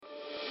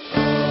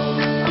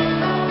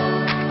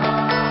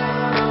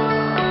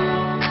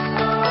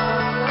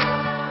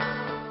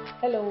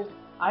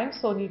I'm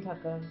Soni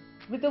Thakkar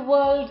with the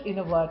World in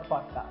a Word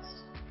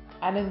podcast.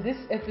 And in this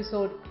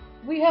episode,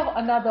 we have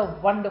another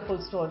wonderful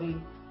story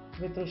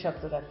with Rushabh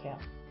Turakhia.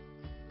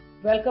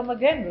 Welcome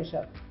again,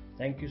 Rushabh.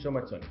 Thank you so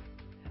much, Soni.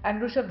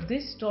 And Rushabh,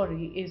 this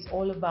story is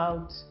all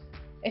about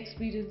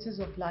experiences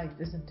of life,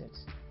 isn't it?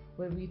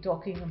 Where we're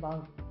talking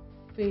about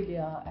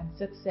failure and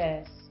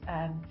success.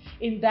 And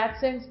in that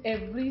sense,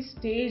 every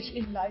stage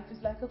in life is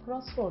like a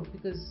crossroad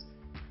because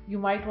you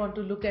might want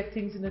to look at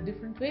things in a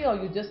different way or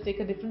you just take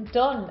a different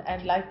turn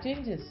and life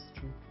changes.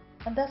 True.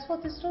 And that's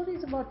what this story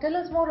is about. Tell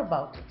us more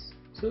about it.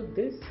 So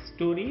this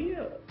story,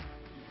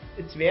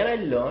 it's where I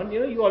learned,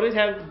 you always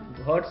have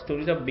heard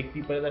stories of big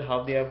people that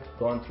how they have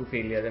gone through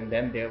failure and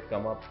then they have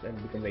come up and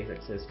become very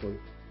successful.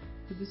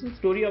 So this is a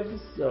story of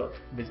this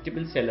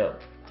vegetable seller,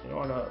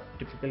 on a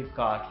typical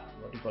cart,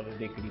 what you call a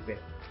dekdi pe.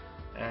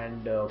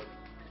 And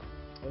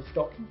I was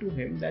talking to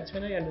him. That's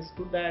when I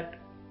understood that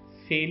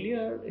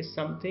failure is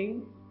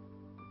something,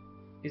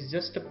 is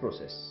just a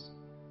process.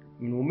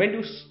 The moment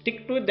you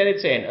stick to it, then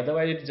it's the end.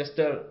 Otherwise, it's just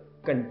a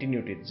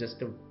continuity. It's just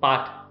a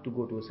path to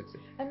go to a success.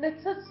 And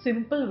that's such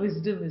simple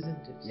wisdom,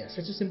 isn't it? Yeah,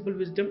 such a simple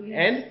wisdom, Yes.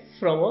 and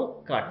from a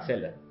cart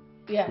seller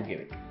Yeah. who gave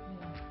it.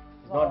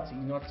 Yeah. Wow.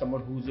 Not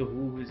someone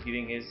who is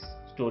giving his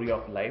story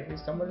of life.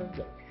 It's someone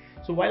who's.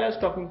 So while I was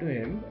talking to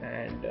him,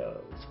 and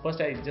first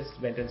I just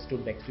went and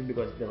stood next to him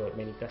because there were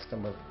many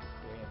customers.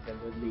 And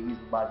the ladies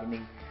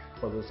bargaining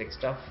for those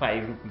extra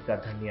 5 rupee ka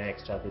dhania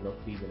extra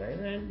free,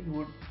 and he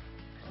would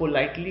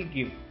politely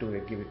give it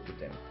to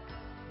them.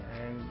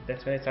 And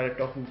that's when I started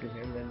talking to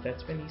him, and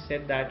that's when he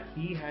said that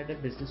he had a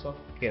business of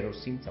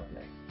kerosene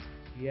supply.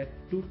 He had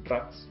 2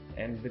 trucks,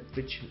 and with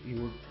which he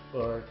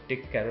would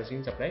take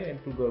kerosene supply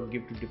and to go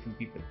give to different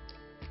people.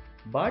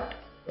 But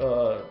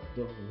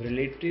the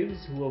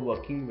relatives who were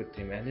working with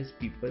him and his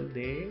people,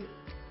 they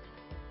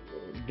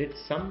did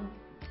some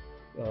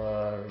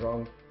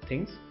wrong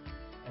things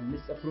and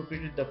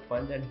misappropriated the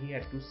funds, and he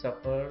had to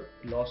suffer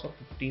loss of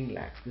 15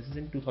 lakhs. This is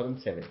in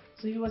 2007.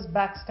 So he was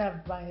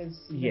backstabbed by his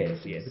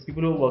relatives. Yes. The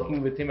people who were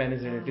working with him and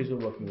his relatives who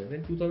were working with him.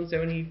 In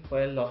 2007, he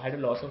had a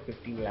loss of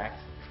 15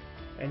 lakhs,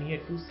 and he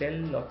had to sell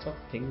lots of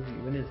things,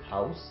 even his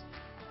house,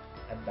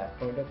 at that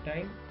point of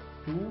time,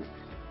 to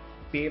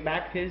pay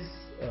back his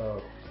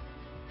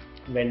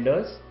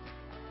vendors,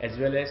 as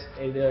well as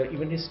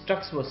even his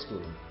trucks were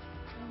stolen.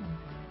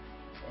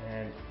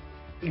 And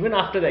even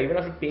after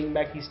paying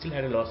back, he still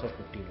had a loss of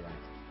 15 lakhs.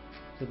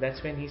 So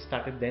that's when he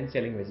started then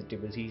selling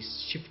vegetables. He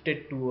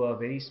shifted to a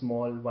very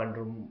small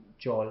 1-room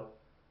chawl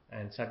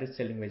and started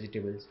selling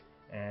vegetables.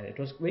 And it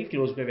was very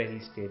close by where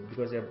he stayed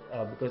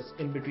because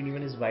in between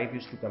even his wife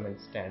used to come and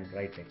stand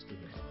right next to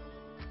him.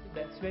 So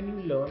that's when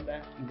you learn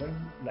that even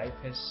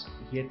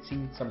he had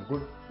seen some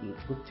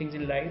good things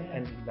in life,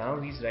 and now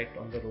he's right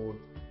on the road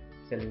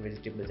selling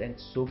vegetables and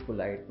so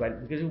polite.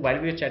 Because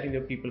while we were chatting, there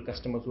were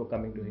customers who were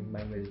coming to him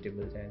buying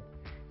vegetables, and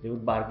they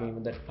would bargain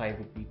even that 5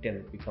 rupee, 10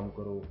 rupee kam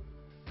karo.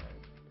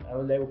 I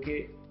was like,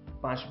 okay,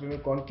 5 rupee mein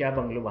kaun kya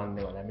bungalow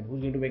bandne wala? I mean,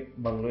 who's going to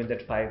make bungalow in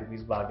that 5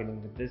 rupees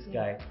bargaining with this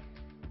guy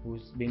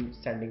who's been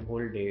standing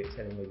whole day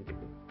selling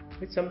vegetables?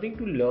 It's something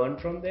to learn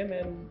from them,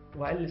 and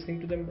while listening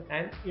to them,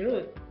 and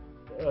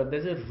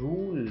there's a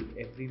rule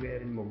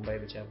everywhere in Mumbai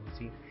which I've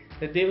seen,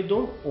 that they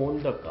don't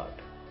own the cart,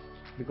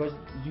 because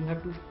you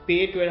have to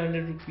pay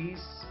 1200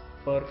 rupees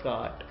per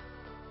cart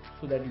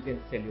so that you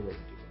can sell your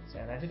vegetables.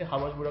 And I said, how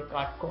much would a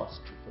cart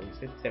cost? So he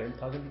said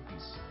 7,000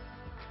 rupees.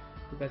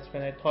 So that's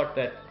when I thought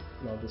that,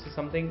 this is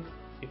something,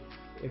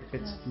 if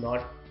it's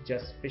not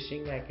just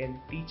fishing, I can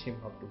teach him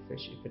how to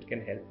fish if it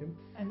can help him.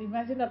 And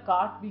imagine a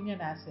cart being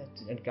an asset.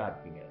 And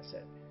cart being an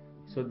asset.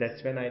 So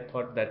that's when I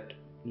thought that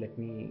let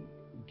me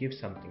give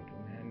something to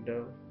him.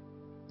 And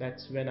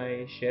that's when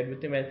I shared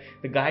with him. And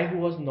the guy who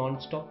was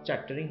non-stop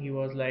chattering, he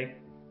was like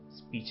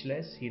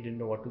speechless. He didn't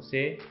know what to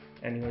say.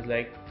 And he was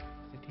like,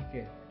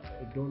 okay,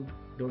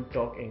 don't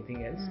talk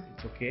anything else.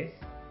 It's okay.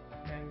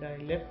 And I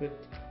left with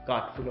a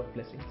cart full of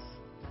blessings.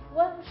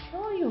 Well, I'm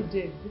sure you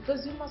did,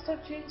 because you must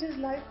have changed his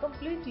life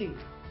completely.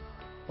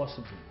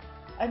 Possibly.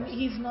 And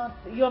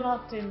you're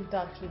not in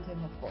touch with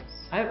him, of course.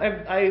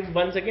 I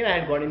once again, I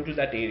had gone into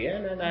that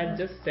area, and I had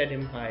just said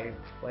him hi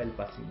while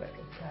passing by.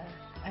 Right.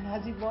 And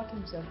has he bought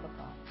himself a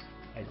cart?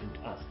 I didn't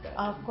ask that.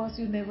 Of course,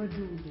 you never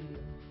do you?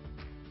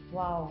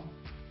 Wow.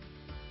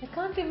 I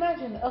can't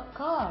imagine a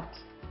cart,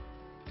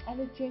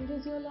 and it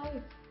changes your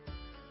life.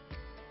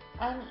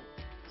 And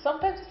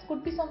sometimes it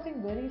could be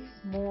something very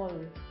small,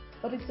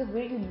 but it's the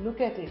way you look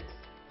at it.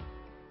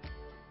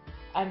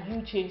 And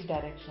you change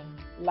direction.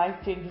 Life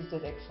changes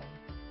direction.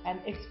 And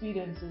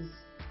experiences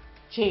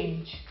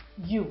change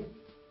you.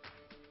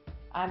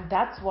 And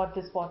that's what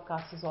this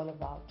podcast is all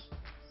about.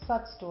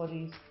 Such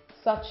stories,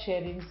 such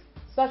sharings,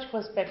 such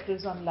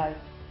perspectives on life.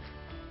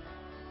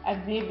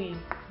 And maybe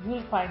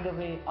you'll find a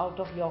way out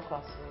of your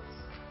crossroads.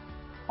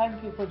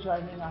 Thank you for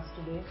joining us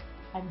today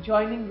and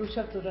joining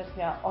Rushabh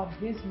Turakhia on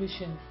his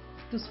mission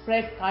to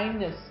spread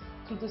kindness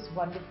through this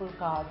wonderful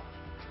card,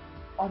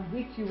 on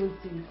which you will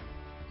see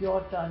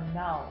Your Turn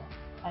Now.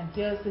 And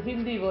here's the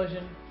Hindi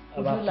version.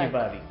 अब आपकी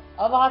बारी.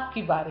 अब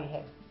आपकी बारी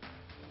है.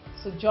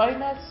 So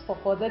join us for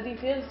further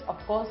details. Of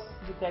course,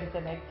 you can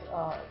connect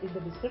in the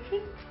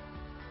description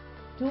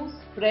to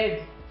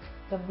spread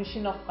the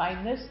mission of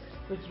kindness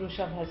which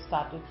Rishabh has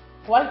started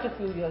quite a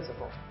few years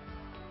ago.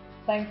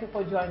 Thank you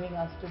for joining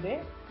us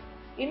today.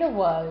 In a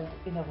Word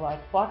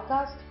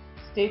podcast.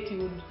 Stay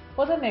tuned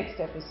for the next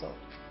episode.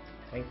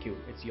 Thank you.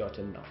 It's your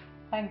turn now.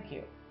 Thank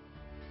you.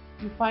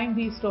 You find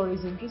these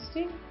stories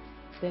interesting?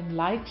 Then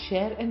like,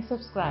 share and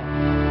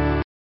subscribe.